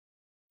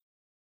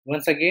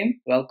Once again,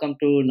 welcome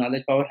to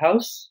Knowledge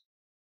Powerhouse.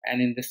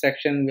 And in this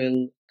section,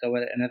 we'll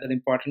cover another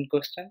important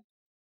question.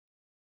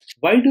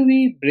 Why do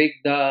we break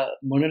the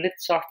monolith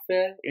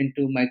software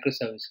into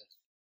microservices?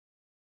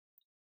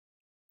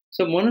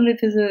 So, monolith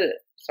is a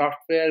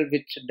software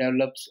which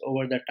develops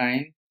over the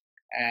time,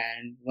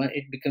 and when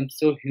it becomes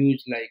so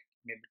huge, like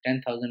maybe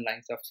 10,000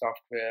 lines of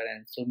software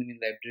and so many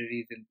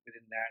libraries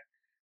within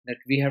that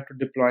we have to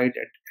deploy it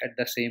at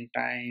the same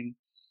time.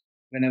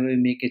 Whenever we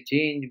make a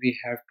change, we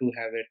have to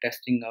have a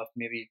testing of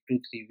maybe 2-3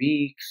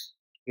 weeks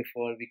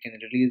before we can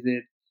release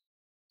it.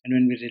 And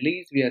when we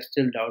release, we are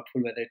still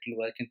doubtful whether it will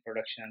work in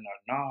production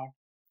or not.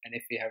 And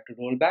if we have to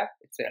roll back,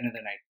 it's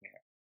another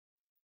nightmare.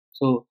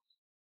 So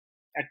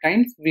at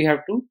times we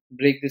have to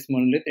break this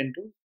monolith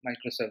into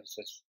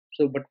microservices.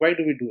 So, but why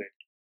do we do it?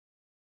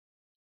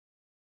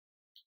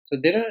 So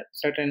there are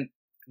certain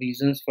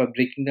reasons for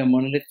breaking the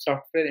monolith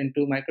software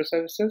into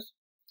microservices.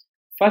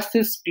 First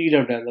is speed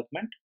of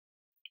development.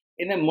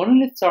 In a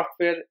monolith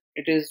software,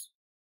 it is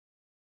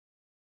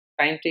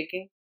time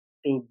taking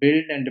to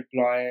build and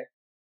deploy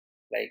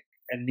like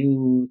a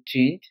new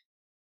change.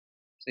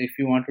 So if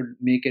you want to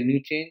make a new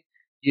change,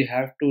 you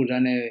have to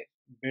run a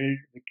build,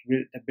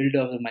 the build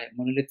of the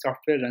monolith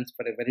software runs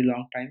for a very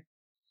long time.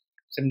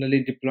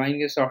 Similarly,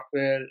 deploying a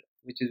software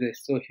which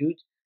is so huge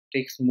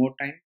takes more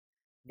time.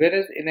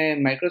 Whereas in a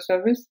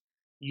microservice,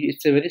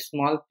 it's a very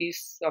small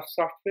piece of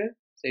software.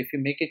 So if you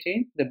make a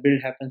change, the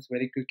build happens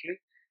very quickly,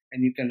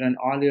 and you can run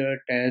all your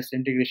tests,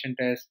 integration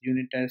tests,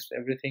 unit tests,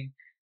 everything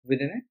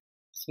within a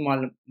small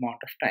amount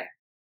of time.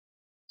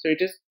 So it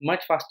is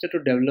much faster to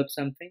develop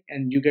something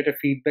and you get a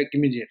feedback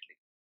immediately.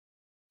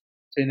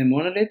 So in a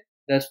monolith,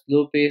 the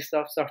slow pace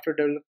of software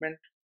development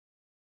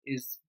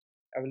is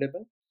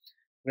available,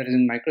 whereas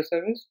in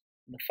microservice,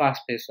 the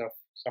fast pace of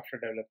software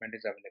development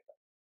is available.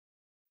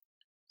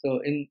 So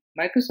in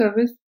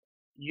microservice,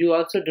 you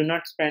also do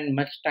not spend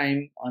much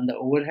time on the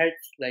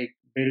overheads, like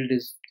build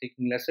is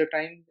taking lesser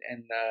time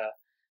and the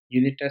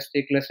unit tests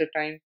take lesser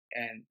time,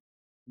 and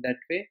that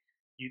way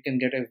you can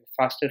get a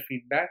faster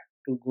feedback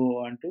to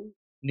go on to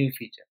new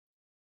feature.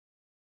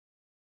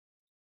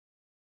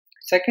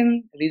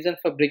 Second reason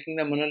for breaking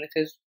the monolith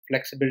is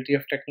flexibility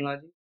of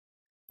technology.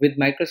 With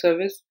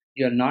microservice,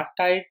 you're not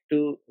tied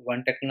to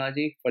one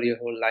technology for your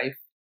whole life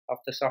of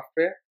the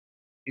software.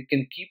 You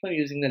can keep on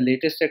using the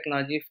latest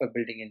technology for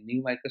building a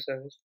new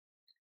microservice.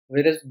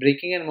 Whereas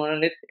breaking a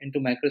monolith into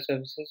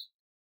microservices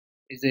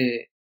is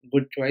a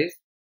good choice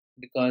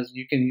because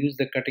you can use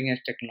the cutting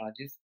edge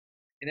technologies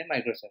in a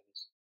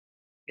microservice.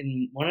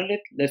 In monolith,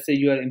 let's say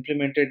you are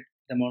implemented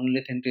the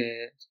monolith into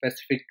a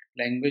specific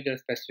language or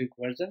specific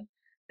version,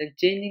 then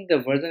changing the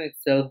version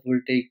itself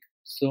will take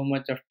so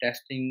much of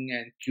testing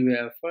and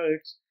QA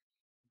efforts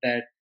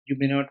that you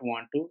may not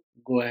want to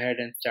go ahead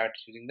and start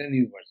using the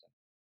new version.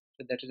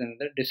 So that is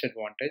another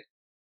disadvantage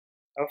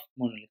of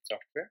monolith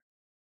software.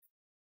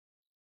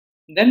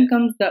 Then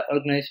comes the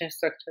organization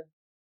structure.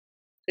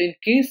 So in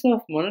case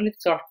of monolith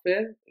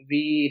software,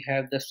 we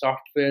have the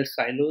software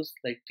silos,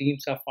 like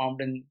teams are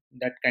formed in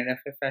that kind of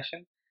a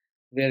fashion,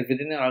 where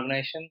within an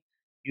organization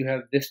you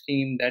have this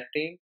team, that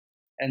team,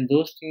 and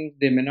those teams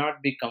they may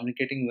not be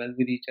communicating well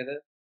with each other,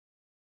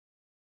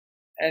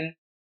 and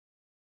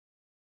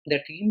the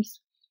teams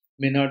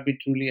may not be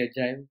truly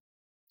agile.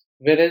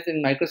 Whereas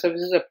in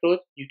microservices approach,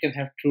 you can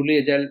have truly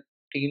agile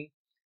team,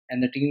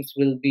 and the teams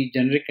will be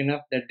generic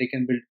enough that they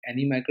can build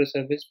any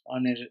microservice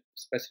on a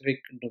specific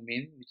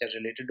domain, which are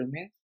related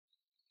domains,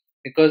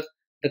 because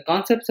the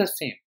concepts are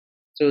same.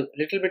 So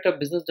little bit of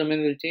business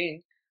domain will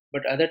change,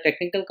 but other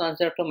technical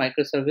concept of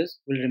microservice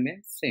will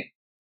remain same.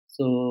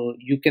 So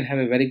you can have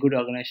a very good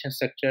organization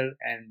structure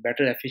and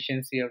better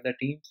efficiency of the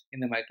teams in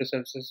the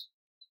microservices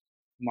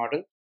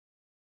model.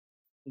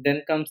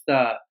 Then comes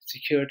the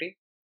security.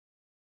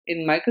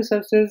 In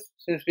microservices,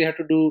 since we have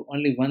to do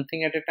only one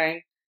thing at a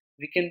time,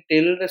 we can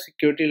tailor the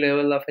security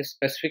level of a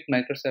specific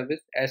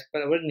microservice as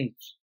per our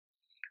needs.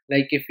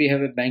 Like if we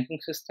have a banking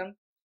system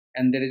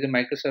and there is a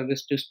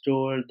microservice to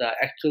store the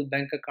actual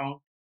bank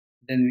account,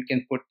 then we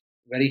can put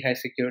very high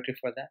security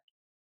for that.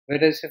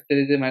 Whereas if there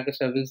is a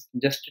microservice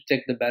just to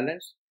check the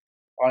balance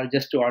or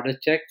just to order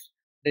checks,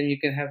 then you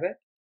can have a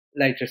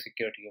lighter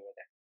security over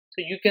that.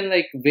 So you can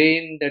like weigh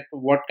in that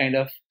what kind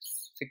of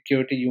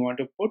security you want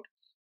to put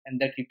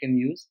and that you can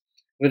use.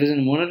 Whereas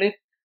in monolith,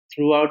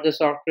 throughout the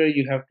software,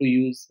 you have to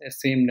use a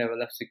same level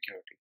of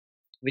security,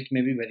 which may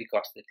be very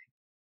costly.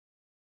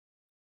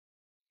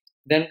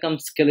 Then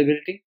comes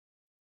scalability.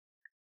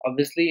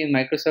 Obviously, in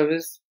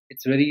microservice,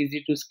 it's very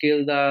easy to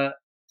scale the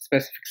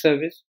specific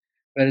service,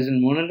 whereas in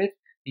monolith,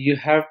 you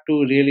have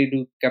to really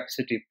do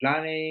capacity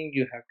planning.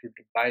 You have to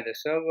buy the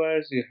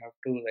servers. You have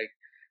to like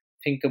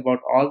think about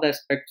all the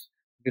aspects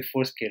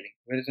before scaling.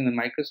 Whereas in a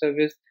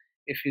microservice,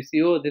 if you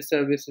see, oh, this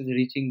service is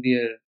reaching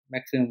their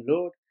maximum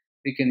load,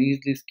 we can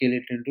easily scale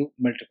it into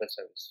multiple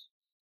services,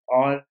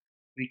 or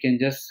we can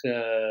just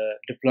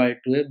deploy it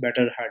to a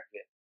better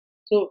hardware.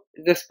 So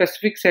the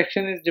specific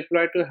section is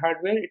deployed to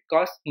hardware, it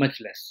costs much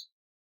less.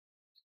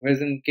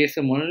 Whereas in case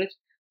of monolith,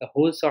 the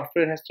whole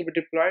software has to be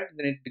deployed,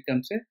 then it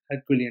becomes a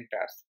herculean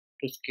task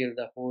to scale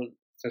the whole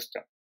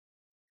system.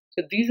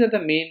 So these are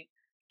the main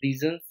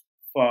reasons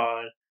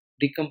for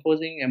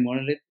decomposing a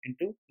monolith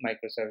into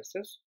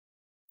microservices: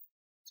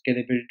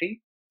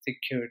 scalability,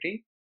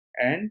 security,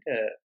 and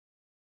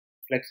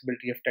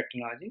flexibility of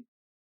technology.